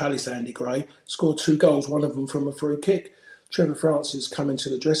 Crystal Palace Andy Gray, scored 2 goals, one of them from a free kick. Trevor Francis come into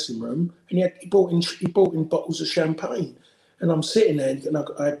the dressing room and he brought in bottles of champagne. And I'm sitting there and I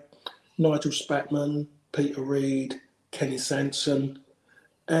had Nigel Spackman, Peter Reid, Kenny Sanson,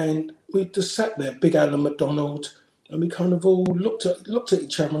 And we just sat there, Big Alan McDonald, and we kind of all looked at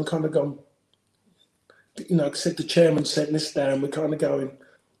each other and kind of gone, except the chairman setting this down, we're kind of going,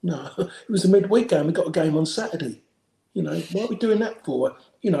 no, it was a midweek game. We got a game on Saturday. What are we doing that for?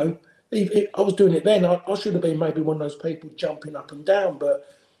 I was doing it then. I should have been maybe one of those people jumping up and down. But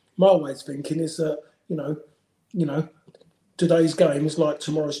my way of thinking is that, today's game is like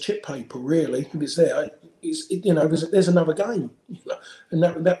tomorrow's chip paper, really. If it's there, there's another game. And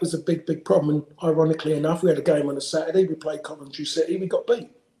that was a big, big problem. And ironically enough, we had a game on a Saturday. We played Coventry City. We got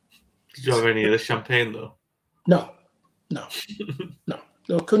beat. Did you have any of the champagne, though? No.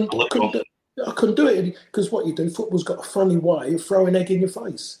 I couldn't do it because what you do, football's got a funny way of throwing egg in your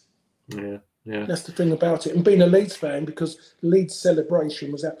face. Yeah. That's the thing about it. And being a Leeds fan, because Leeds'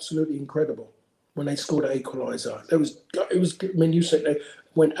 celebration was absolutely incredible when they scored an equaliser. It was. I mean, you said they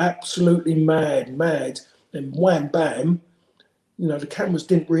went absolutely mad, and wham bam. The cameras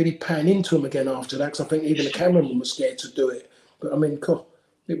didn't really pan into them again after that, because I think even the cameraman was scared to do it. But I mean,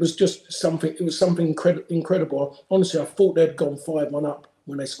 it was just something. It was something incredible. Honestly, I thought they'd gone 5-1 up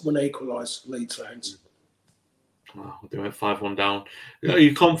when they equalised, Leeds fans. Oh, they went 5-1 down. Are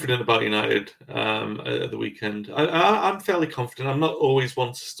you confident about United at the weekend? I'm fairly confident. I'm not always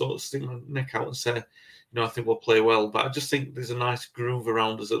one to stick my neck out and say, I think we'll play well, but I just think there's a nice groove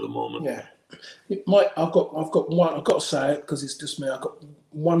around us at the moment. Yeah, I've got one. I've got to say it because it's just me. I've got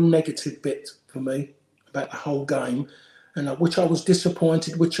one negative bit for me about the whole game, and which I was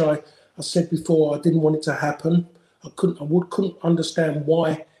disappointed. Which I said before, I didn't want it to happen. I couldn't understand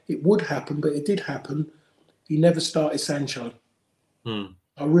why it would happen, but it did happen. He never started Sancho. I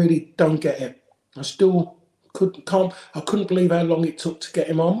really don't get it. I still couldn't believe how long it took to get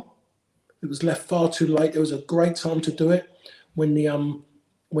him on. It was left far too late. There was a great time to do it when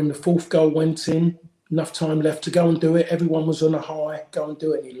the fourth goal went in. Enough time left to go and do it. Everyone was on a high. Go and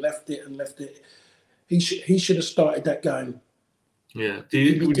do it. And he left it. He should have started that game. Yeah.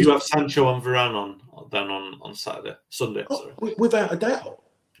 Would you have Sancho on Varane on Sunday? Sorry. Without a doubt.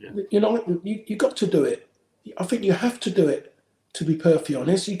 Yeah. You got to do it. I think you have to do it, to be perfectly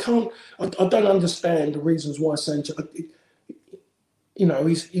honest. You can't. I don't understand the reasons why Sancho.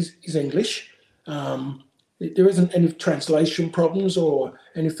 He's English. There isn't any translation problems or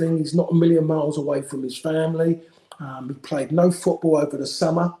anything. He's not a million miles away from his family. He played no football over the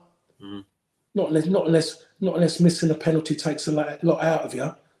summer. Not unless missing a penalty takes a lot out of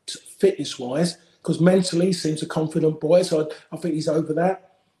you, fitness wise. Because mentally, he seems a confident boy. So I think he's over that.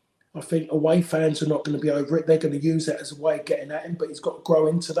 I think away fans are not going to be over it. They're going to use it as a way of getting at him, but he's got to grow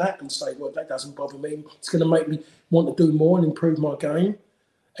into that and say, well, that doesn't bother me. It's going to make me want to do more and improve my game.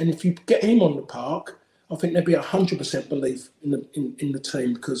 And if you get him on the park, I think there'd be 100% belief in the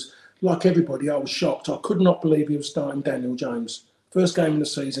team, because like everybody, I was shocked. I could not believe he was starting Daniel James. First game of the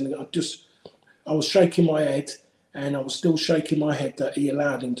season, I was shaking my head, and I was still shaking my head that he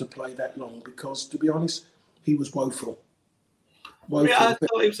allowed him to play that long, because, to be honest, he was woeful. Yeah, I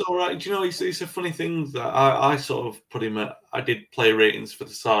thought he was all right. Do you know, it's a funny thing that I sort of put him at. I did play ratings for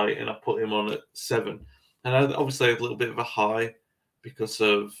the site, and I put him on at 7. And I obviously had a little bit of a high because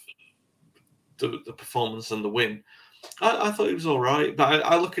of the performance and the win. I thought he was all right, but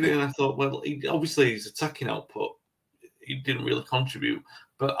I look at it and I thought, well, obviously his attacking output, he didn't really contribute.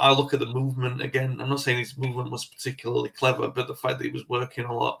 But I look at the movement again. I'm not saying his movement was particularly clever, but the fact that he was working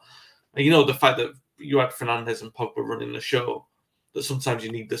a lot, and the fact that you had Fernandes and Pogba running the show, that sometimes you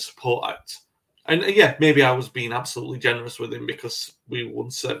need the support act. And yeah, maybe I was being absolutely generous with him because we won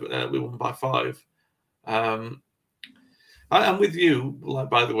by 5. I'm with you.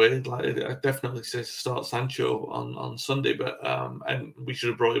 By the way, I definitely say start Sancho on Sunday, but and we should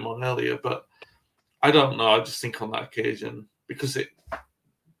have brought him on earlier. But I don't know. I just think on that occasion, because it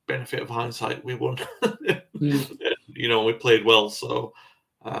benefit of hindsight, we won. We played well. So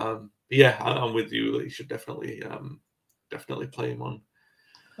yeah, I'm with you. You should definitely play him on.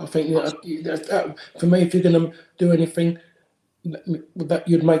 I think for me, if you're going to do anything, that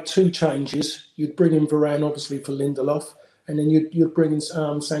you'd make 2 changes. You'd bring in Varane, obviously, for Lindelof, and then you'd bring in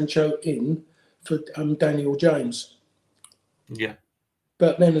Sancho in for Daniel James. Yeah.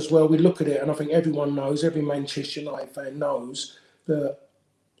 But then as well, we look at it, and I think everyone knows, every Manchester United fan knows that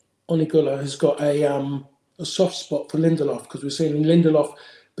Onigula has got a soft spot for Lindelof, because we're seeing Lindelof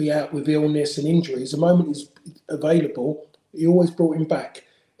be out with illness and injuries. The moment he's available, he always brought him back.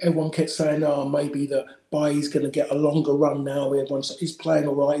 Everyone kept saying, maybe that Bailly's going to get a longer run now. He's playing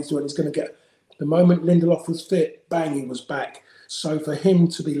all right, he's going to get... The moment Lindelof was fit, bang, he was back. So for him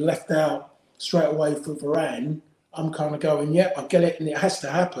to be left out straight away for Varane, I'm kind of going, I get it, and it has to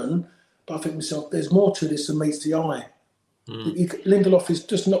happen. But I think to myself, there's more to this than meets the eye. Lindelof is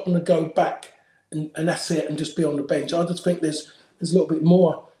just not going to go back and that's it and just be on the bench. I just think there's a little bit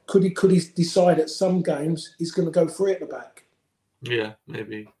more. Could he decide at some games he's going to go free at the back? Yeah,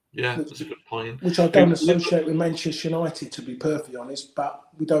 maybe. Yeah, that's a good point. Which I don't associate with Manchester United, to be perfectly honest, but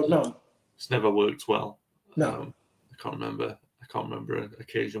we don't know. It's never worked well. No. I can't remember an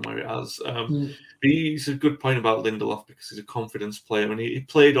occasion where it has. He's a good point about Lindelof because he's a confidence player and he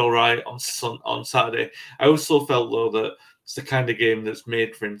played all right on Saturday. I also felt, though, that it's the kind of game that's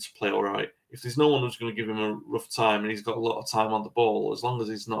made for him to play all right. If there's no one who's going to give him a rough time and he's got a lot of time on the ball, as long as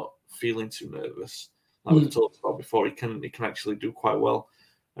he's not feeling too nervous, like we've talked about before, he can actually do quite well.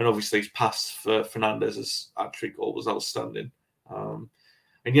 And obviously his pass for Fernandez's hat-trick goal was outstanding. And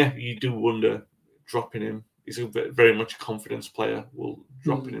yeah, you do wonder, dropping him, he's very much a confidence player, will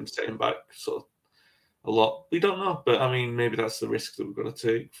dropping him, setting back sort of a lot. We don't know, but I mean, maybe that's the risk that we've got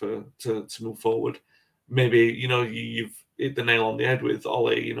to take to move forward. Maybe, you've hit the nail on the head with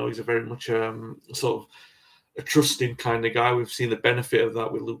Ole. He's a very much sort of a trusting kind of guy. We've seen the benefit of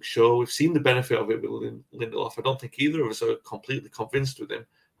that with Luke Shaw. We've seen the benefit of it with Lindelof. I don't think either of us are completely convinced with him,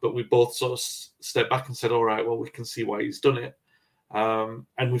 but we both sort of stepped back and said, all right, well, we can see why he's done it.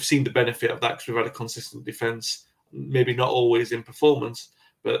 And we've seen the benefit of that because we've had a consistent defence, maybe not always in performance,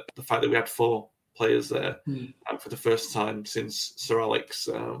 but the fact that we had 4 players there for the first time since Sir Alex,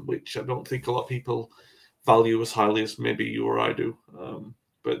 which I don't think a lot of people value as highly as maybe you or I do.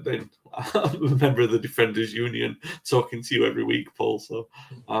 But then I'm a member of the Defenders Union talking to you every week, Paul, so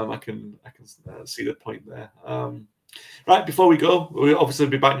I can see the point there. Right, before we go, we'll obviously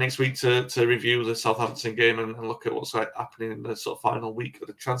be back next week to review the Southampton game and look at what's happening in the sort of final week of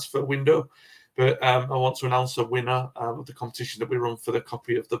the transfer window. But I want to announce a winner of the competition that we run for the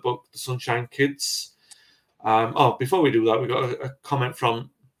copy of the book, The Sunshine Kids. Before we do that, we got a comment from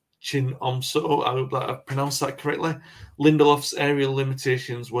Chin Omso. I hope that I pronounced that correctly. Lindelof's aerial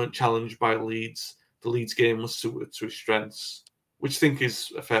limitations weren't challenged by Leeds. The Leeds game was suited to his strengths, which I think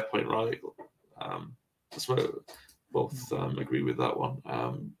is a fair point, right? That's what both agree with that one.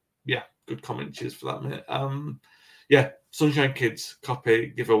 Good comment. Cheers for that, mate. Sunshine Kids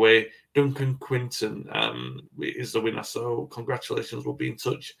copy giveaway. Duncan Quinton is the winner, so congratulations. We'll be in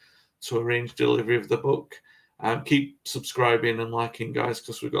touch to arrange delivery of the book. Keep subscribing and liking, guys,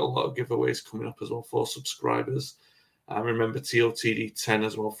 because we've got a lot of giveaways coming up as well for subscribers. Remember TOTD10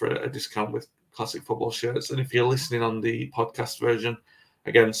 as well for a discount with classic football shirts. And if you're listening on the podcast version,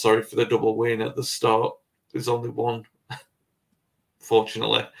 again, sorry for the double win at the start. There's only one,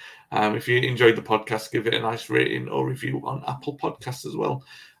 fortunately. If you enjoyed the podcast, give it a nice rating or review on Apple Podcasts as well.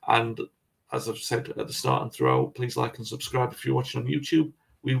 And as I've said at the start and throughout, please like and subscribe if you're watching on YouTube.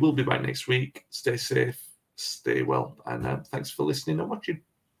 We will be back next week. Stay safe, stay well, and thanks for listening and watching.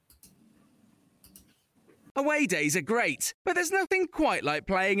 Away days are great, but there's nothing quite like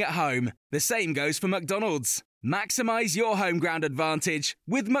playing at home. The same goes for McDonald's. Maximise your home ground advantage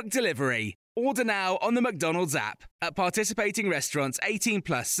with McDelivery. Order now on the McDonald's app. At participating restaurants, 18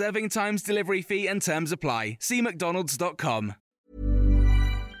 plus serving times, delivery fee and terms apply. See mcdonalds.com.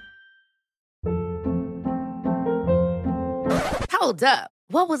 Hold up.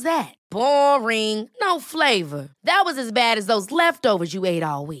 What was that? Boring. No flavor. That was as bad as those leftovers you ate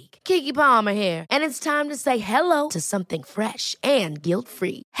all week. Keke Palmer here. And it's time to say hello to something fresh and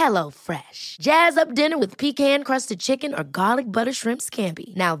guilt-free. Hello Fresh. Jazz up dinner with pecan-crusted chicken or garlic butter shrimp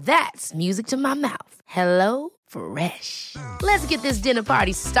scampi. Now that's music to my mouth. Hello Fresh. Let's get this dinner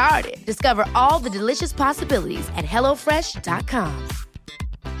party started. Discover all the delicious possibilities at HelloFresh.com.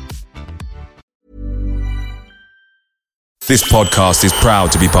 This podcast is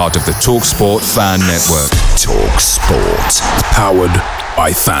proud to be part of the TalkSport Fan Network. TalkSport. Powered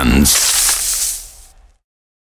by fans.